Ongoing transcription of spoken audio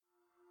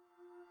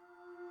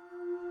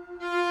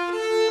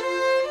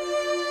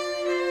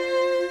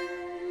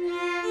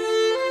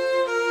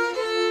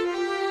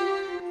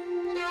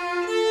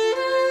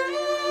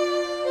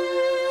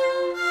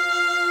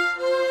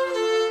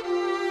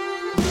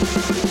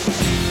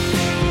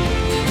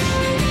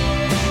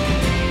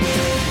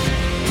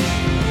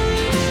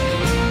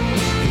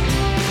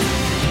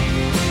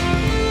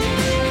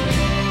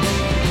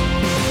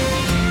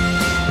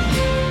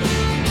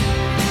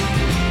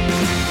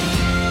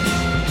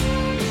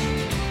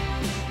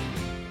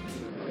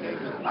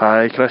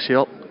Hi, Chris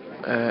here.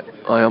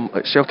 I am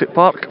at Celtic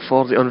Park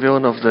for the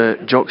unveiling of the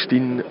Jock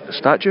Stein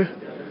statue.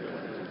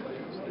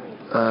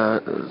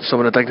 Some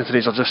of the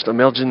dignitaries are just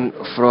emerging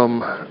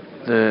from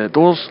the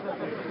doors,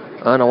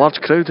 and a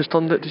large crowd has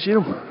turned out to see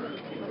them.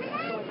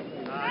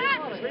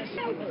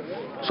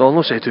 So I'll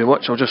not say too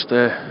much, I'll just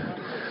let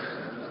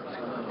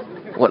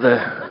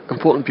the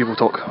important people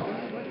talk.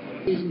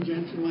 Ladies and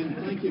gentlemen,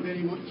 thank you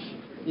very much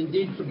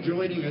indeed for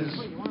joining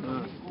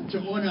us to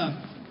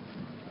honour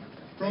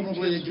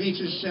probably the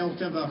greatest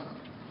Celt ever,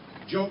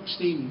 Jock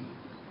Stein,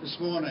 this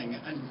morning.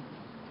 And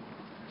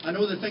I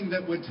know the thing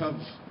that would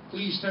have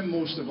pleased him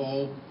most of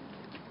all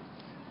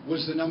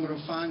was the number of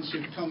fans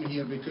who've come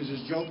here, because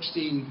as Jock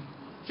Stein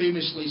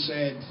famously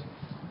said,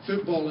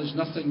 football is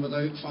nothing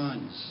without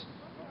fans.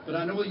 But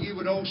I know you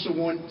would also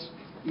want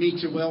me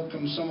to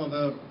welcome some of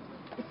our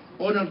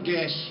honoured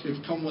guests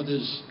who've come with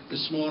us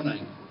this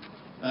morning.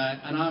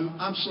 And I'm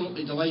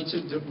absolutely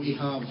delighted that we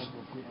have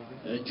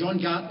John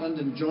Gatland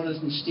and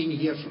Jonathan Stein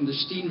here from the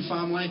Stein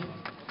family.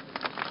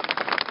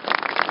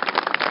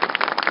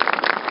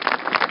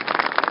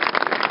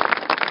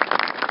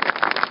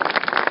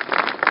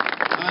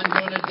 And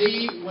on a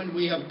day when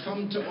we have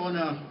come to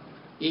honour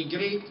a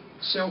great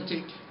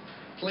Celtic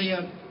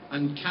player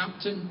and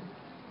captain,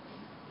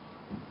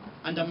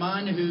 and a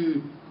man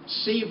who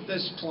saved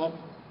this club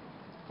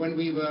when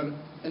we were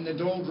in the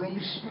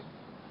doldrums,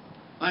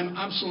 I'm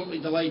absolutely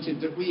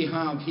delighted that we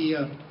have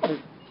here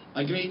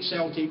a great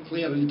Celtic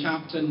player and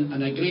captain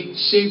and a great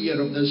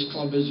saviour of this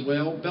club as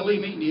well, Billy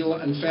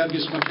McNeill and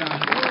Fergus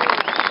McCarthy.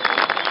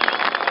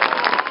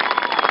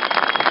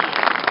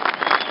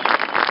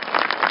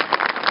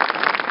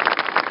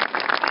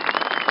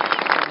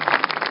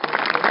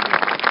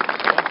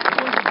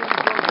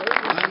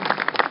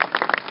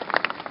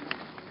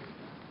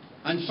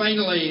 And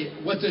finally,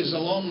 with us,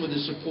 along with the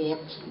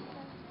support,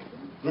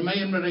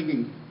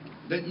 remembering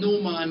that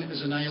no man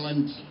is an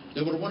island.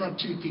 There were one or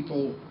two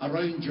people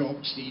around Jock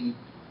Stein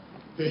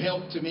who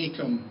helped to make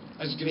him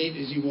as great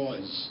as he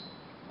was.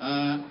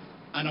 And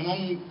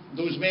among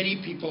those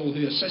many people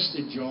who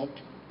assisted Jock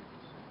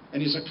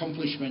in his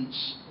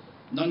accomplishments,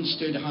 none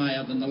stood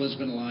higher than the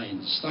Lisbon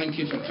Lions. Thank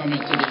you for coming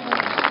today.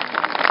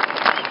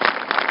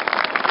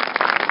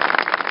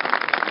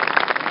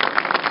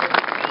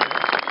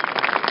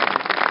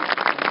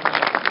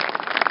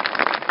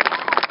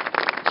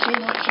 So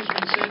much has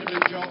been said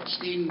about Jock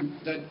Stein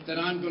that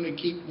I'm going to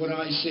keep what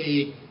I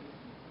say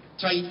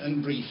tight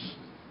and brief,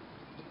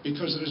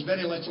 because there is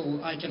very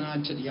little I can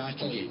add to the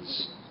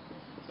accolades.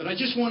 But I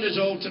just want us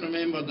all to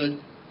remember that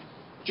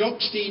Jock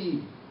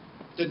Stein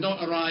did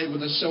not arrive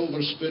with a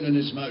silver spoon in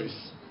his mouth.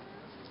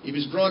 He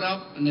was brought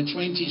up in the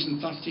 20s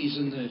and 30s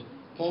in the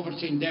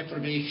poverty and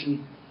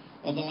deprivation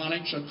of the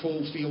Lanarkshire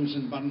coalfields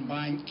in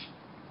Burnbank.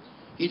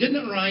 He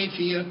didn't arrive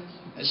here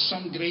as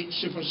some great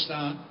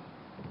superstar.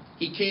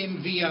 He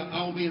came via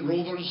Albion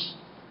Rovers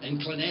in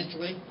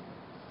Llanelli,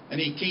 and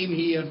he came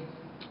here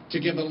to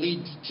give a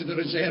lead to the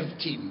reserve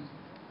team.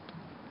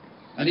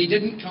 And he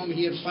didn't come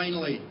here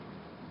finally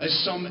as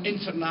some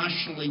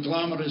internationally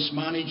glamorous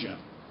manager.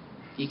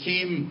 He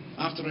came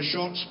after a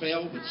short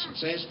spell, but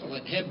successful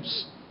at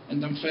Hibs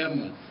and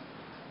Dunfermline.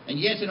 And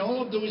yet in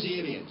all of those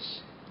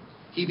areas,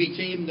 he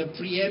became the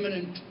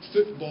preeminent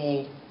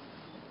football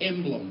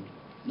emblem,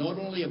 not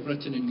only of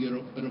Britain and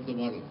Europe, but of the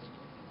world.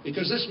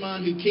 Because this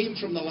man who came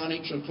from the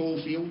Lanarkshire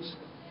coalfields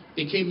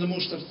became the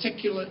most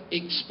articulate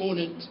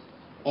exponent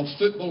of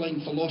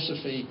footballing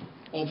philosophy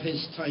of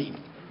his time.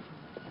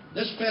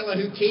 This fella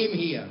who came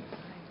here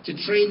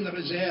to train the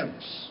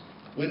reserves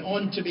went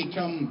on to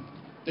become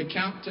the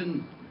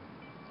captain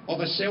of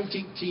a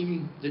Celtic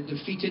team that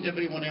defeated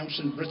everyone else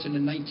in Britain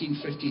in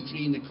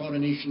 1953 in the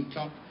Coronation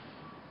Cup,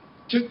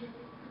 took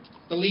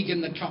the league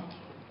and the cup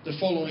the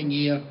following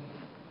year,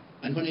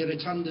 and when he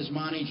returned as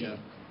manager,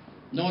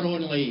 not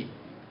only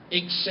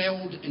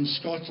excelled in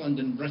Scotland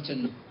and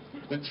Britain,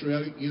 but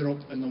throughout Europe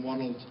and the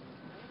world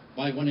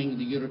by winning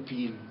the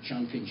European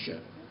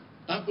Championship.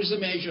 That was the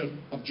measure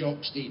of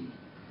Jock Stein.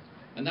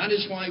 And that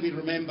is why we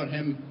remember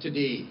him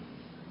today.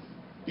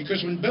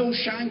 Because when Bill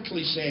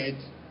Shankly said,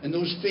 in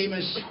those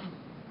famous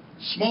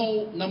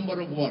small number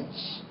of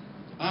words,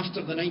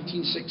 after the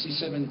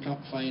 1967 Cup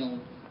final,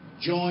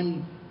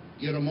 "John,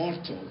 you're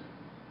immortal,"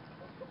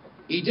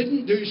 he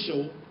didn't do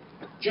so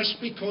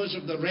just because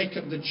of the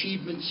record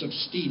achievements of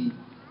Stein,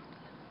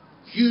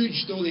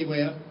 huge though they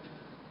were.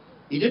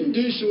 He didn't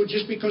do so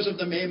just because of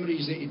the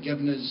memories that he'd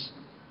given us.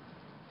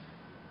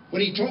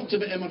 When he talked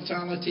about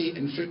immortality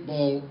in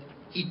football,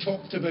 he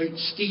talked about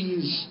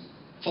Stein's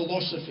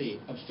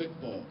philosophy of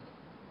football.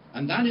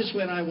 And that is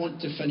where I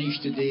want to finish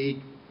today,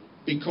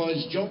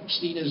 because Jock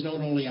Stein is not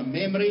only a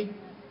memory,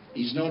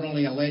 he's not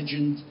only a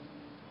legend,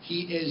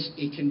 he is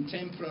a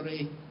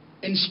contemporary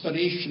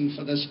inspiration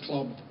for this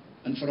club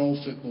and for all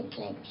football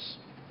clubs.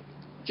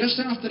 Just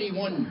after he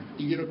won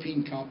the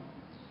European Cup,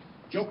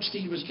 Jock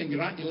Stein was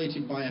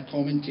congratulated by a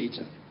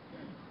commentator.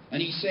 And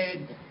he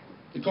said,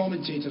 the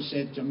commentator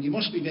said to him, "You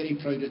must be very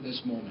proud at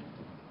this moment."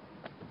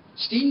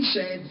 Stein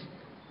said,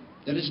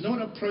 There is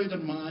not a prouder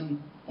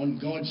man on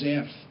God's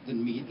earth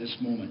than me at this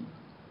moment.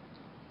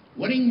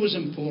 Winning was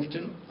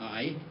important,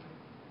 aye,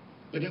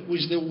 but it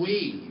was the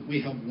way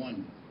we have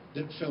won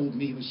that filled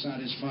me with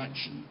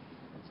satisfaction.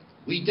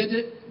 We did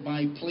it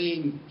by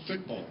playing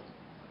football,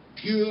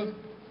 pure,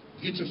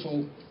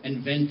 beautiful,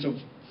 inventive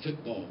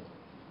football.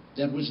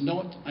 There was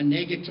not a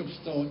negative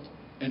thought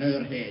in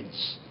our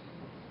heads.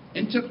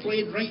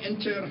 Interplayed right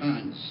into our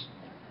hands.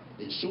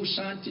 It's so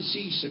sad to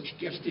see such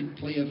gifted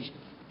players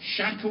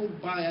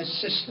shackled by a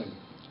system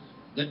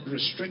that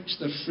restricts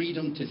their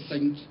freedom to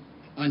think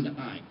and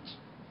act.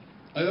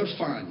 Our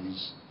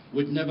fans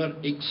would never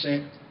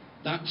accept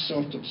that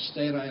sort of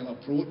sterile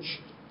approach.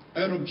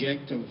 Our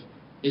objective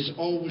is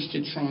always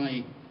to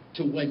try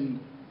to win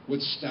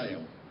with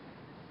style.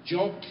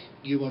 Jock,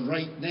 you were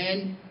right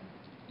then,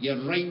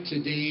 you're right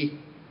today,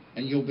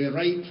 and you'll be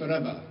right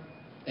forever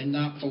in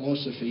that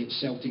philosophy at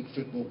Celtic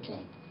Football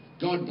Club.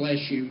 God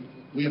bless you.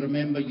 We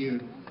remember you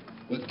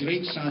with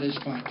great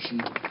satisfaction,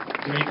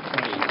 great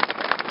pride.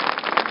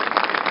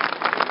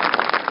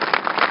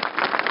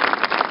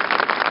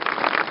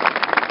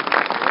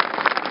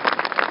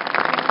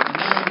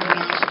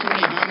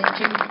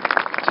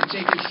 To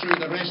take us through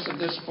the rest of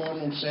this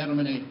formal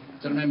ceremony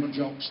to remember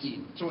Jock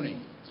Stein.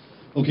 Tony.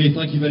 Okay,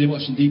 thank you very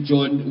much indeed,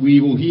 John. We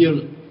will hear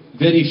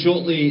very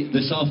shortly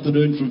this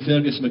afternoon from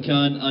Fergus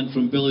McCann and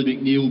from Billy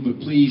McNeill, but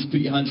please put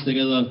your hands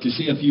together to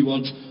say a few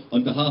words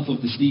on behalf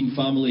of the Stein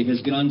family,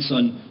 his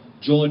grandson,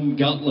 John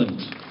Gatland.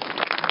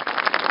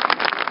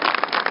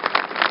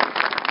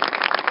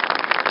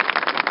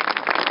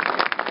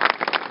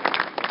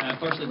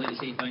 Firstly, I'd like to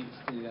say thanks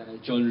to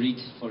John Reid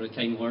for the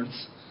kind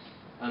words.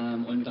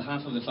 On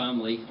behalf of the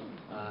family,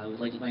 I would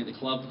like to thank the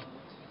club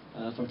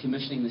for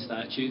commissioning the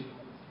statue.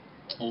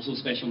 Also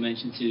special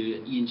mention to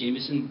Ian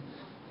Jamieson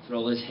for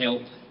all his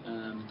help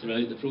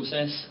throughout the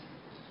process.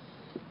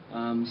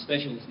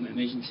 Special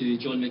mention to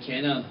John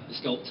McKenna, the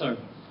sculptor,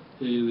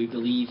 who we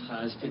believe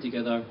has put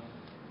together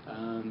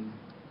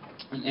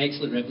an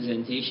excellent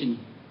representation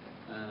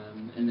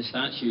in the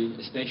statue,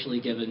 especially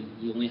given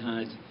he only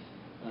had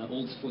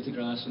old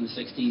photographs from the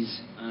 60s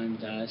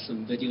and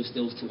some video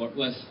stills to work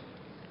with.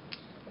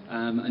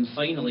 And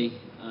finally,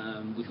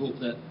 we hope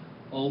that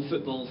all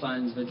football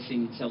fans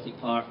visiting Celtic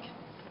Park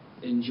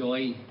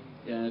enjoy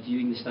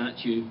viewing the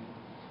statue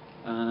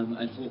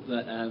and hope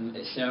that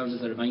it serves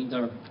as a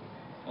reminder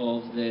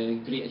of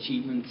the great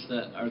achievements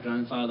that our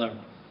grandfather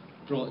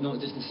brought not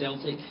just to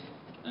Celtic,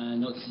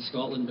 not just to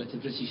Scotland, but to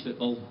British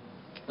football.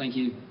 Thank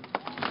you.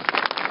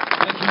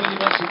 Thank you very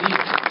much indeed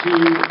to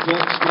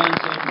Jock's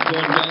grandson,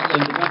 John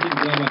Gatland. If I can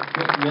grab a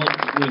quick word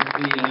with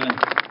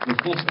the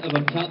first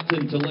ever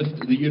captain to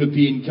lift the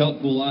European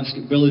Cup, we'll ask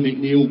Billy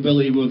McNeill.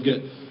 Billy, we've got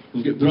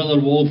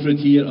Brother Walfred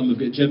here and we've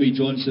got Jimmy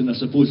Johnson. I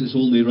suppose it's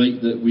only right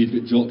that we've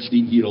got Jock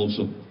Stein here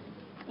also.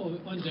 Oh,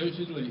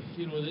 undoubtedly.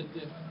 You know,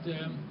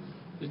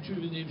 the two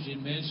names you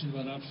mentioned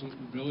were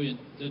absolutely brilliant.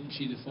 Didn't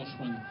see the first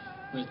one,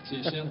 but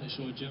certainly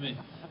saw Jimmy.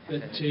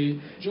 But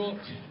Jock,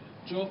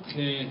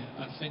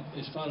 I think,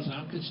 as far as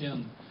I'm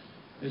concerned,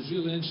 is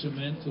really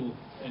instrumental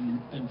in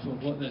for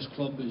what this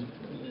club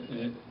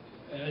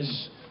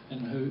is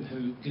and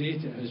how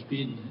great it has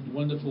been and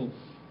wonderful.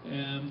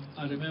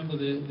 I remember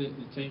the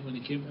time when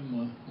he came to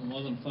my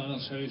mother and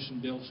father's house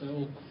in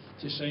Bellshill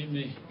to sign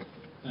me,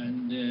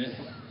 and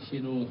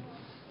you know,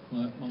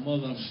 my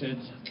mother said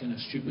a kind of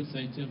stupid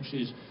thing to him.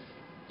 She says,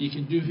 "You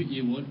can do what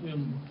you want with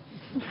him,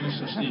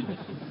 Mr. Stein."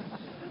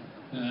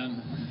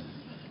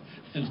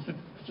 And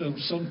so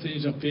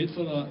sometimes I paid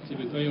for that, to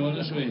be quite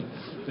honest with you.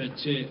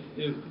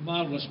 But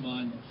marvellous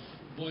man.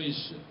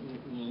 Boys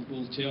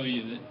will tell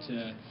you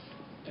that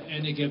at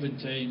any given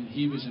time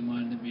he was the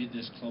man that made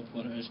this club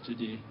what it is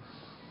today.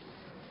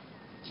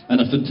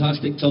 And a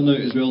fantastic turnout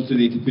as well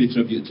today to pay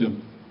tribute to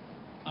him.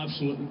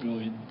 Absolutely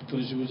brilliant,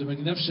 because he was a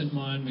magnificent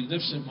man,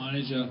 magnificent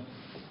manager,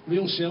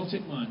 real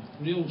Celtic man,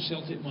 real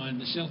Celtic man.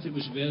 The Celtic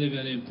was very,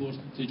 very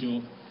important to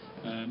Jock.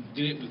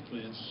 Great with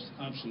players,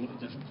 absolutely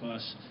different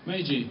class.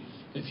 Mind you,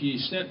 if you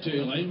stepped out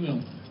of line with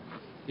him,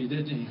 he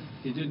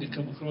didn't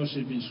come across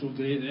as being so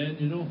great then,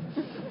 you know.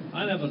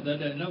 I never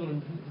did it, never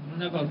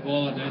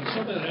bothered then.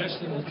 Some of the rest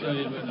of them will tell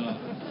you about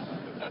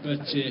that.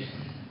 But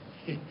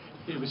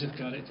he was a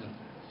character.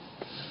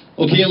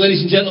 Okay,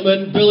 ladies and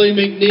gentlemen, Billy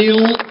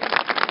McNeill.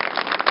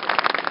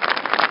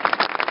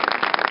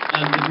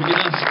 And if we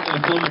can ask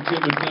former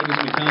Chairman Fergus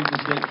McCann to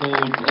step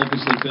forward.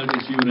 Obviously,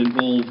 Fergus, you were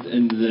involved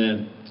in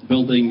the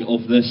building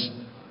of this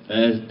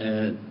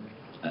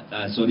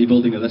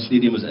building of this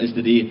stadium as it is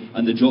today,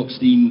 and the Jock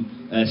Stein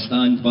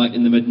stand back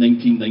in the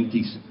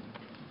mid-1990s.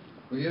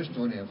 Well, yes,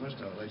 Tony, first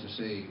I'd like to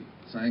say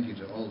thank you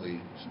to all the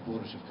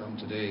supporters who've come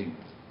today.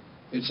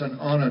 It's an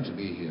honour to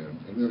be here,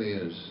 it really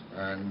is,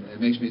 and it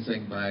makes me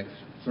think back.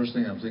 First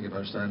thing I'm thinking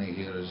about standing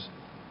here is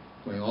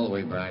going all the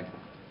way back,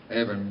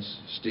 Evans,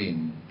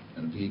 Stein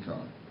and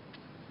Peacock.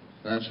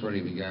 That's where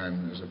he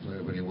began as a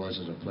player, when he was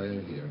as a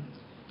player here,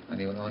 and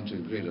he went on to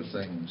greater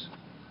things.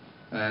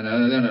 And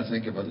then I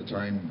think about the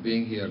time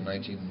being here in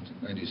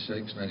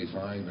 1996,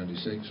 95,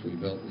 96, we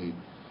built the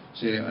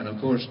say, and of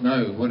course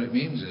now what it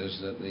means is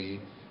that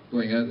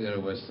going out there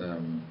with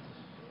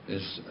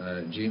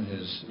Jean,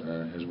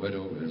 his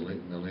widow,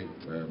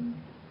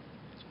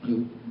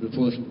 who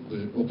before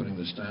opening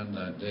the stand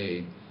that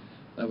day,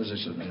 that was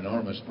just an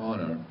enormous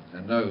honour.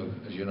 And now,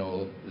 as you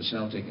know, the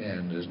Celtic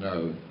end is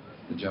now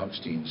the Jock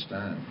Stein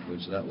stand,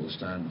 which that will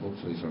stand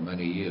hopefully for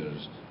many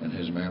years in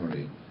his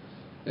memory.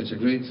 It's a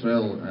great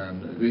thrill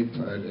and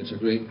it's a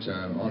great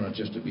honour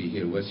just to be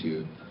here with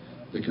you,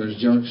 because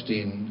Jock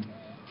Stein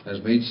has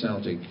made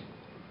Celtic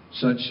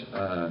such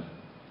an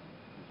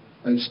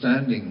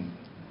outstanding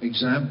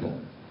example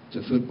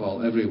to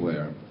football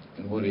everywhere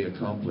in what he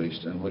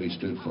accomplished and what he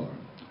stood for.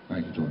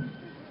 Thank you, Tony.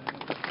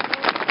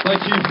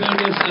 Thank you,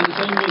 Fergus, and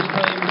it's almost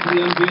time for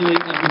the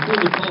unveiling. And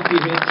before the party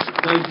heads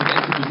down to get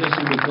into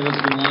position with the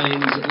Lisbon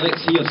Lions,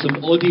 let's hear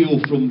some audio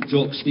from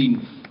Jock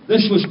Stein.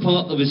 This was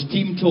part of his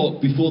team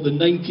talk before the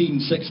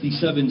 1967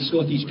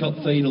 Scottish Cup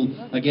final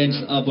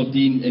against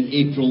Aberdeen in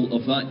April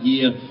of that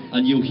year,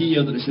 and you'll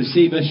hear that it's the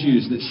same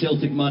issues that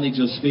Celtic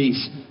managers face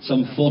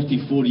some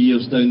 44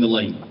 years down the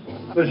line.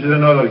 This is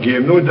another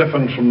game, no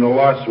different from the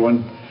last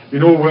one. You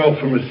know well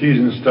from the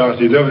season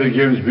started, every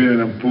game's been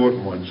an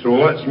important one, so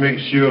let's make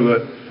sure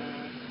that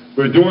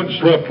we don't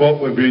slip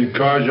up with being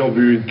casual,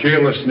 being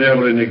careless and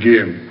early in the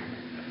game.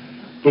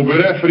 There'll be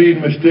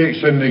refereeing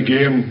mistakes in the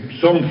game,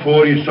 some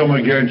for you, some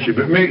against you,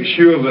 but make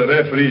sure that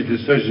referees'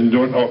 decisions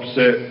don't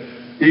upset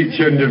each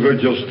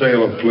individual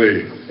style of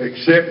play.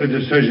 Accept the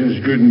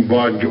decisions, good and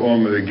bad, and get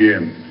on with the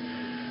game.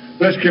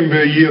 This can be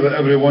a year that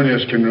every one of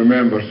us can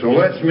remember, so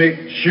let's make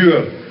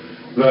sure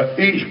that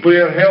each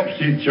player helps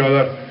each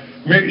other.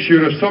 Make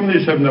sure if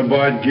somebody's having a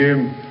bad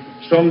game,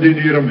 somebody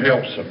near him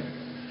helps him.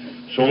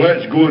 So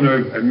let's go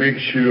now and make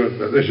sure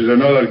that this is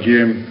another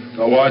game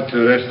that will add to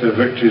the rest of the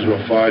victories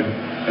we've had,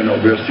 and it'll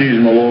be a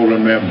season we'll all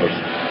remember.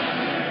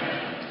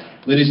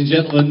 Ladies and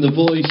gentlemen, the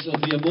voice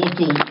of the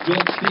immortal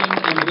Jock Stein,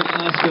 and we're going to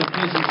ask our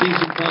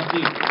presentation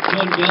party,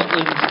 John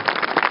Gatland,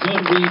 John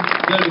Reid,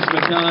 Fergus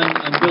McCann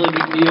and Billy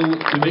McNeil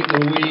to make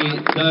their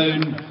way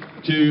down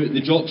to the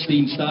Jock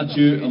Stein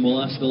statue, and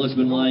we'll ask the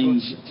Lisbon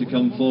Lions to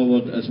come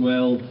forward as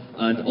well,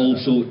 and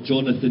also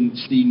Jonathan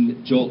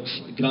Stein,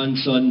 Jock's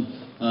grandson,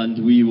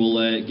 and we will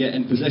get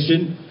in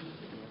position.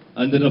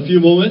 And in a few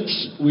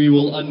moments, we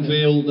will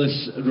unveil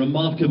this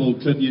remarkable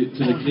tribute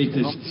to the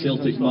greatest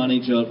Celtic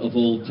manager of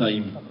all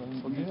time.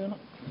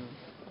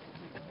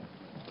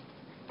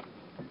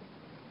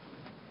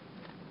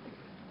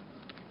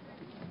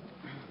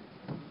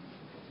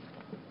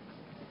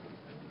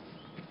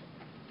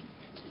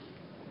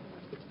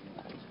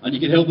 And you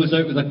can help us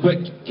out with a quick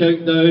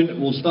countdown.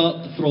 We'll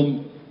start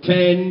from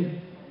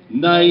 10,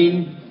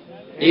 9,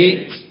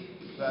 8,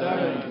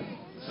 7,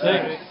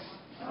 6,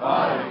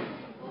 5,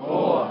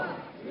 4,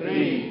 3,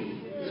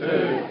 2,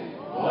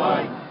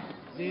 1,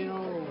 0.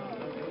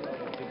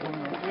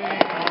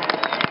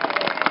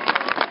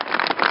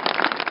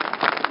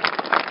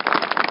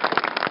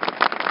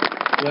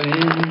 When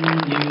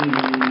you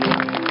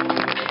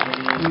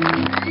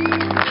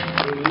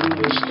through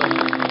the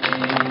storm,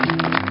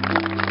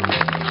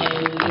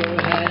 hold your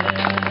head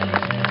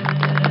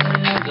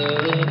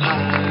up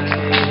high,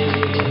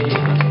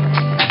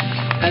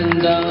 and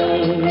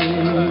don't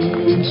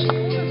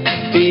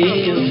be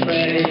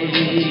afraid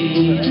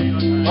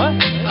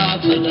of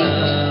the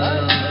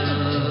dark.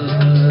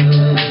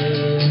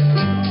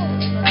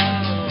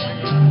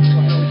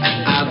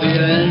 At the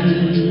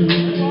end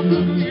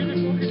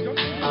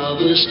of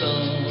the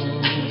storm,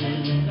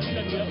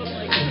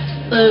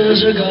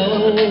 there's a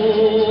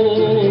golden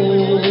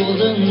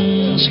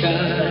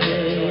sky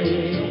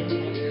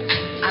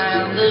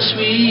and the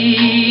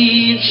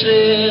sweet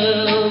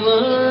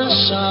silver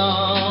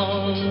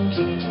sound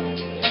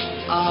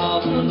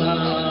of the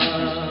night.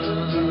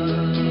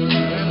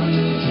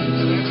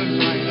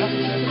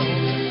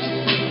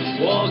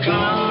 Walk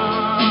on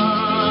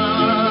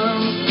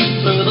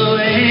through the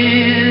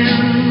wind,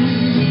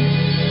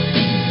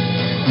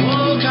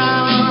 walk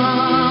on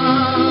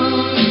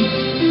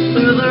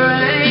through the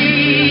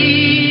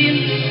rain,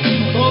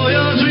 for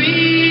your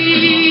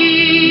dreams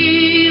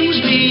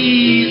be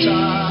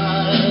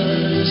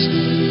tossed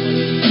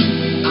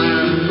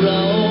and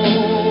blown.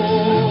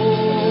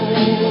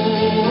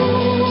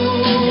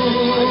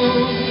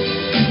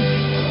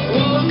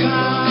 Walk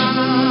on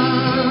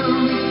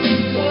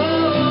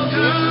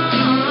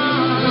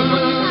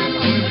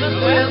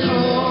with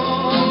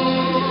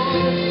hope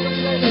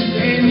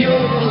in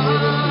your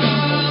heart,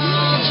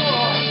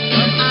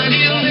 and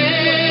you'll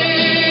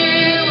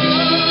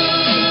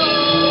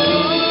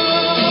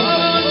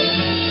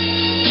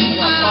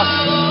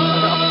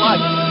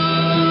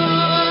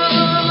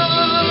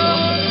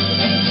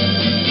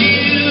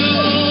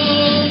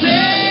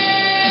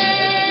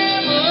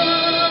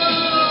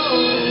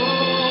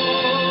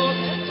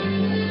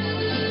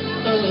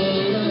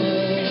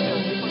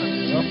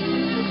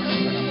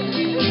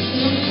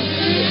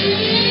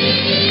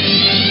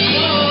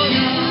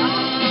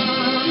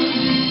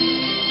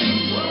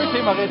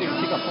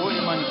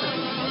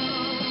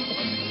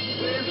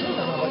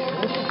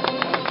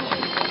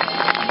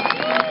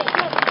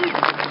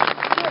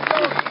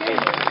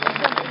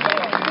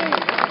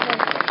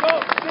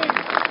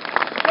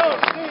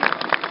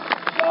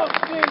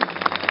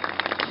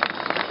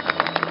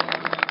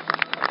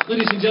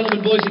Ladies and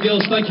gentlemen, boys and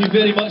girls, thank you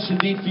very much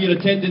indeed for your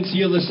attendance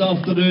here this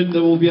afternoon.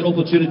 There will be an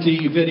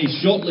opportunity very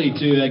shortly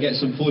to get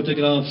some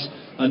photographs,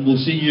 and we'll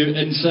see you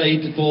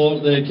inside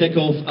for the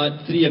kick-off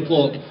at 3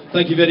 o'clock.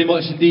 Thank you very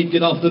much indeed.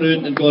 Good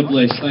afternoon and God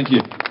bless. Thank you.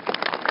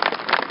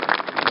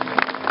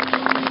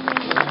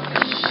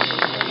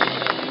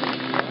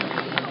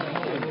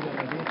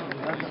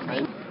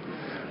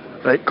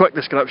 Right, quick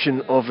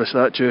description of the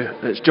statue.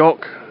 It's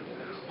Jock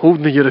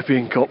holding the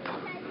European Cup,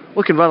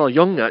 looking rather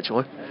young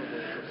actually.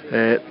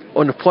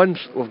 On the plinth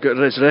we've got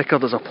his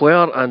record as a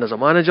player and as a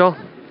manager,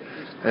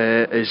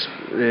 his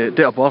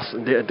date of birth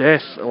and date of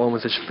death, along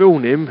with his full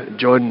name,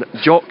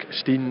 Jock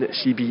Stein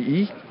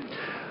CBE,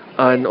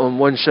 and on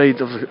one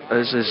side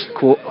is his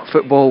quote,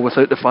 "Football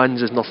without the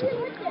fans is nothing."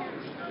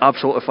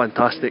 Absolutely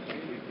fantastic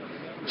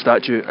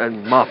statue,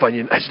 in my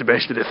opinion. It's the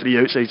best of the three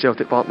outside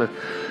Celtic Park now,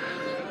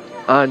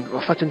 and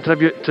a fitting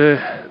tribute to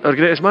our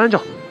greatest manager.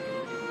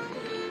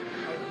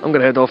 I'm going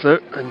to head off now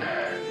and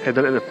head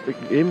into the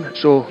game,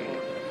 so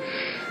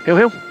hail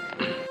hail.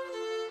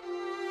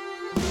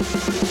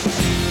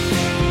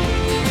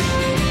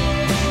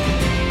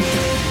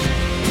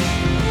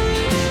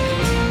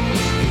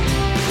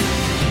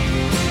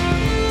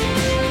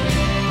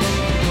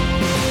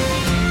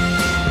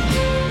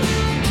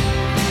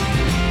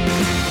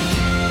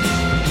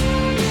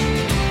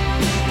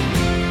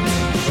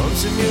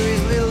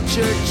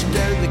 Church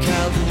down the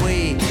Calvin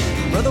Way.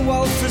 Brother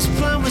Walter's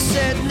plan was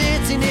set in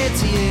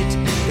 1888.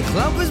 The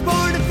club was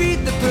born to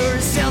beat the poor,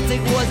 and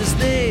Celtic was his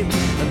name,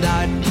 and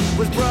that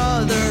was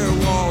Brother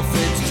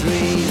Walford's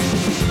dream.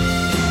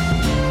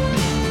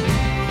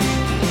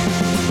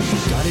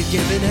 God had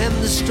given him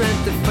the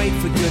strength to fight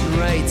for good and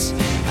rights,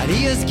 and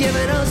he has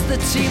given us the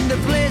team that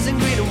plays in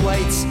green and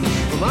whites.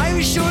 From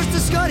Irish shores to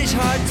Scottish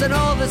hearts and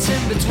all that's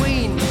in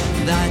between,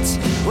 that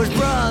was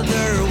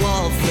Brother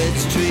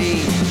Walford's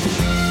dream.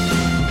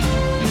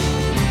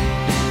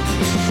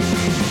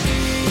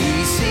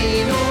 We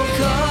see no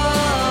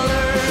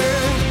colour,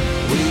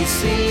 we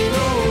see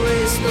no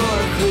race nor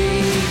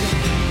creed.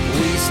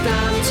 We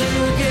stand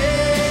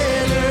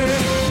together,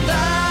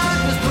 that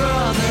was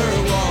Brother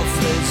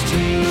Walford's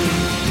dream.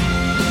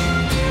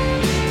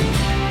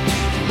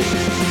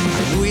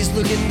 I know he's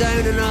looking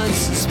down on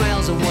us and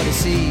smiles on what he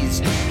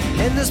sees.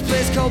 In this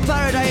place called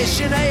paradise,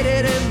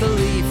 united in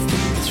belief.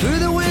 Through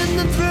the wind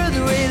and through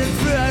the rain and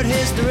throughout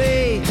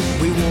history,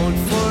 we won't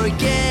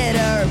forget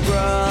our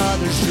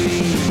brother's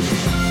dream.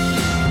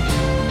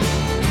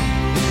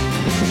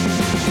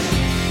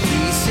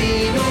 We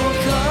see no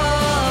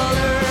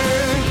colour,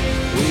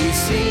 we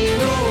see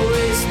no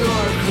race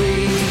nor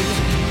creed.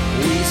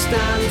 We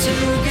stand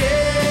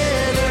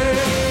together,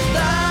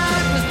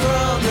 that was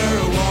Brother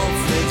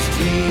Walford's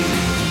dream.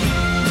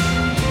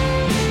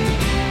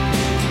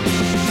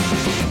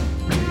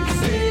 We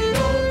see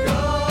no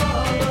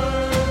colour,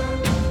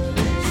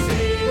 we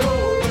see no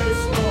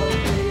race nor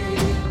creed.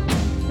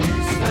 We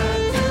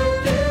stand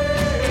together,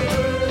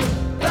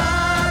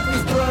 that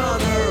was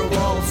Brother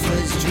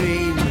Walford's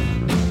dream.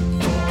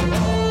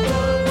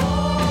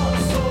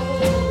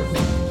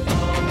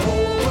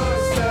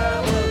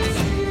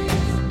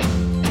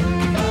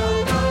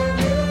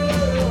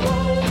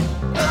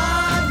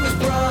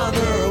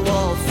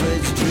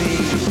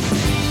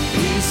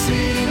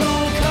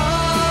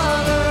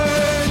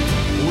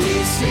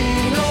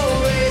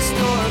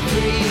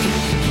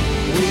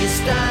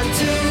 Stand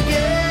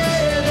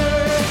together,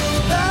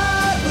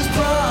 that was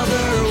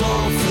Brother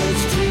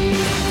Walford's dream.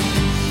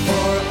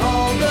 For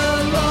all the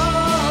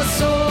lost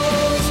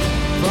souls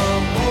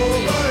from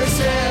over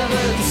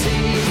 7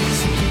 seas,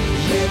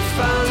 they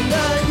found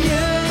a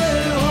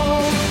new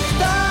home.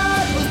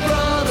 That was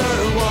Brother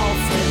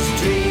Walford's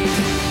dream.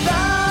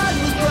 That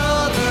was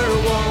Brother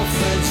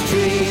Walford's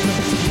dream.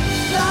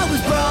 That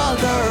was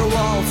Brother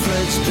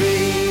Walford's dream.